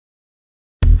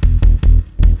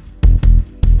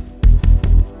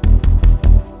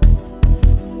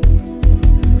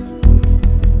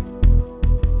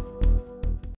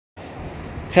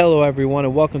Hello everyone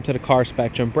and welcome to the Car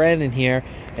Spectrum. Brandon here,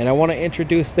 and I want to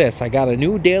introduce this. I got a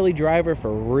new daily driver for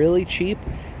really cheap.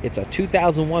 It's a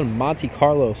 2001 Monte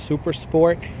Carlo Super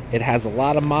Sport. It has a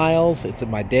lot of miles. It's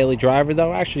my daily driver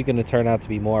though, actually going to turn out to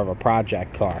be more of a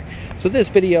project car. So this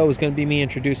video is going to be me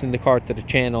introducing the car to the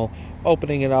channel,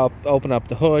 opening it up, open up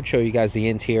the hood, show you guys the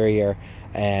interior,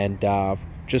 and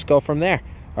just go from there.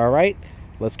 Alright,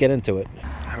 let's get into it.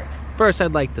 Alright. First,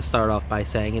 I'd like to start off by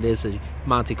saying it is a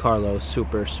Monte Carlo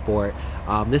Super Sport.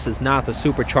 This is not the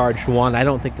supercharged one. I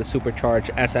don't think the supercharged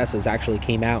SS's actually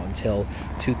came out until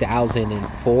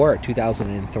 2004 or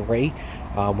 2003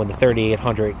 when the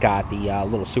 3800 got the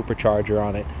little supercharger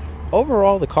on it.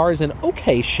 Overall, the car is in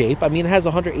okay shape. I mean, it has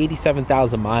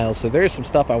 187,000 miles, so there's some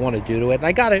stuff I want to do to it. And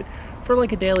I got it for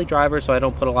like a daily driver, so I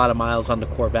don't put a lot of miles on the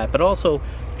Corvette, but also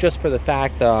just for the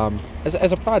fact,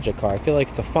 as a project car. I feel like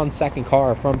it's a fun second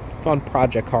car, a fun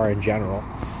project car in general,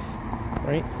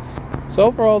 right? So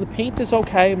overall, the paint is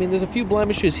okay. I mean, there's a few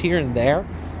blemishes here and there,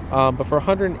 but for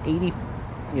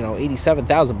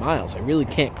 87,000 miles, I really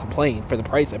can't complain for the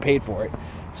price I paid for it.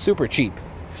 Super cheap,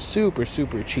 super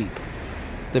cheap.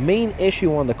 The main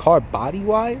issue on the car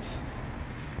body-wise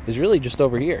is really just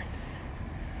over here.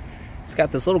 It's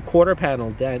got this little quarter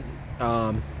panel dent,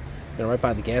 right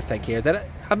by the gas tank here that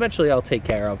eventually I'll take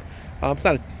care of. It's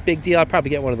not a big deal. I'll probably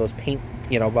get one of those paint,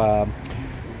 the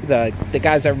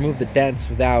guys that remove the dents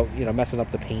without, messing up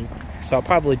the paint. So I'll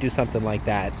probably do something like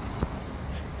that.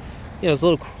 There's a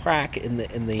little crack in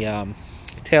the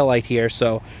tail light here,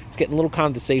 so it's getting a little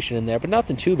condensation in there, but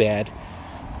nothing too bad.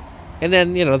 And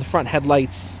then, the front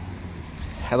headlights,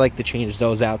 I like to change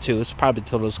those out too. It's probably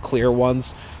till those clear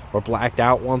ones or blacked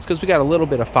out ones, because we got a little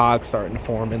bit of fog starting to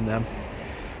form in them,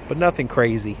 but nothing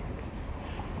crazy.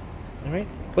 All right,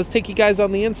 let's take you guys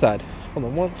on the inside. Hold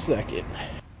on one second.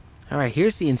 All right,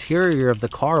 here's the interior of the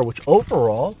car, which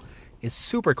overall is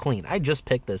super clean. I just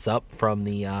picked this up from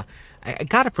the, I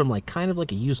got it from kind of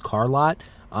like a used car lot,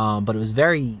 but it was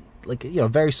very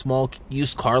small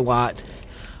used car lot.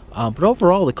 But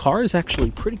overall, the car is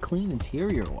actually pretty clean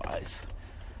interior-wise.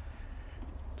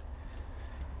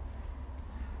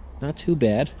 Not too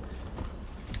bad.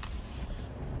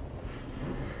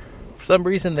 For some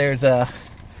reason, there's not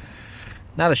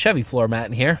a Chevy floor mat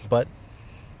in here, but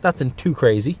nothing too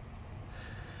crazy.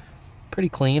 Pretty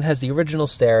clean. Has the original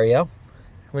stereo,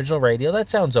 original radio. That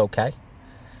sounds okay.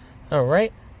 All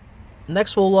right.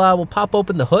 Next, we'll pop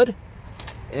open the hood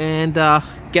and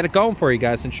get it going for you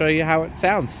guys and show you how it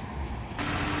sounds.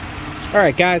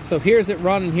 Alright guys, so here's it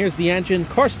running, here's the engine.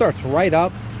 Car starts right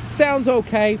up, sounds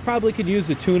okay, probably could use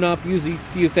a tune-up, use a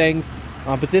few things,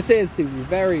 but this is the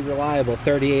very reliable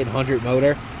 3800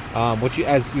 motor, which,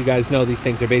 as you guys know, these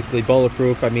things are basically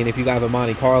bulletproof. I mean, if you have a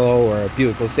Monte Carlo or a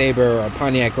Buick LeSabre or a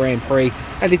Pontiac Grand Prix,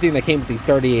 anything that came with these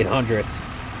 3800s,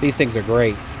 these things are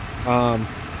great.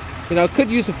 Could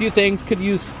use a few things. Could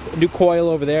use a new coil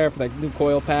over there for that new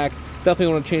coil pack.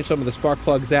 Definitely want to change some of the spark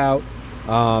plugs out.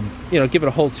 Give it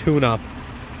a whole tune-up.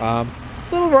 A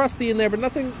little rusty in there, but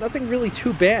nothing really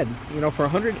too bad. For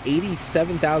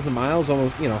 187,000 miles,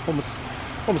 almost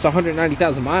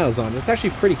 190,000 miles on it. It's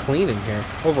actually pretty clean in here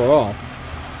overall.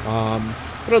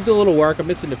 But I'll do a little work. I'm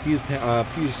missing the fuse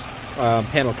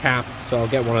panel cap, so I'll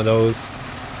get one of those.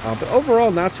 But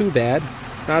overall, not too bad.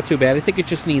 Not too bad. I think it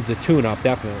just needs a tune-up,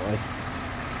 definitely.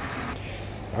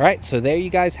 Alright, so there you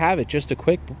guys have it. Just a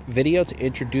quick video to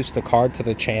introduce the car to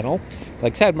the channel.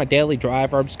 Like I said, my daily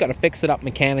driver, I'm just going to fix it up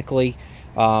mechanically.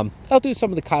 I'll do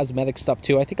some of the cosmetic stuff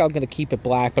too. I think I'm going to keep it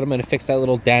black, but I'm going to fix that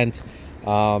little dent,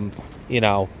 and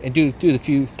do the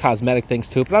few cosmetic things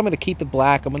too. But I'm going to keep it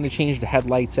black. I'm going to change the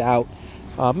headlights out.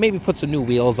 Maybe put some new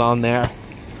wheels on there.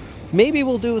 Maybe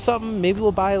we'll do something. Maybe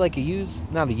we'll buy not a used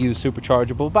supercharger,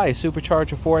 but we'll buy a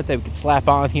supercharger for it that we could slap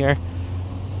on here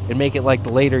and make it like the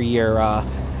later year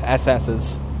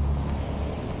SS's.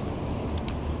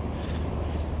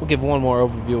 We'll give one more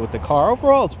overview with the car.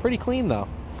 Overall, it's pretty clean though.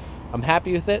 I'm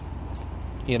happy with it.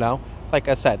 Like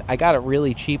I said, I got it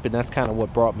really cheap, and that's kind of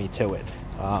what brought me to it.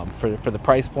 For the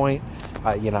price point,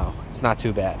 it's not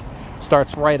too bad.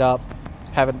 Starts right up.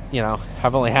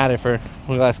 I've only had it for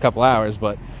the last couple hours,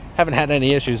 but haven't had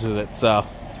any issues with it, so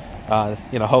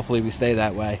hopefully we stay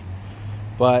that way.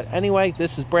 But anyway,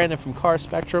 this is Brandon from Car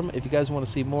Spectrum. If you guys want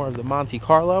to see more of the Monte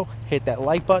Carlo, hit that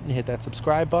like button, hit that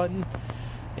subscribe button,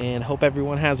 and hope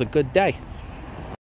everyone has a good day.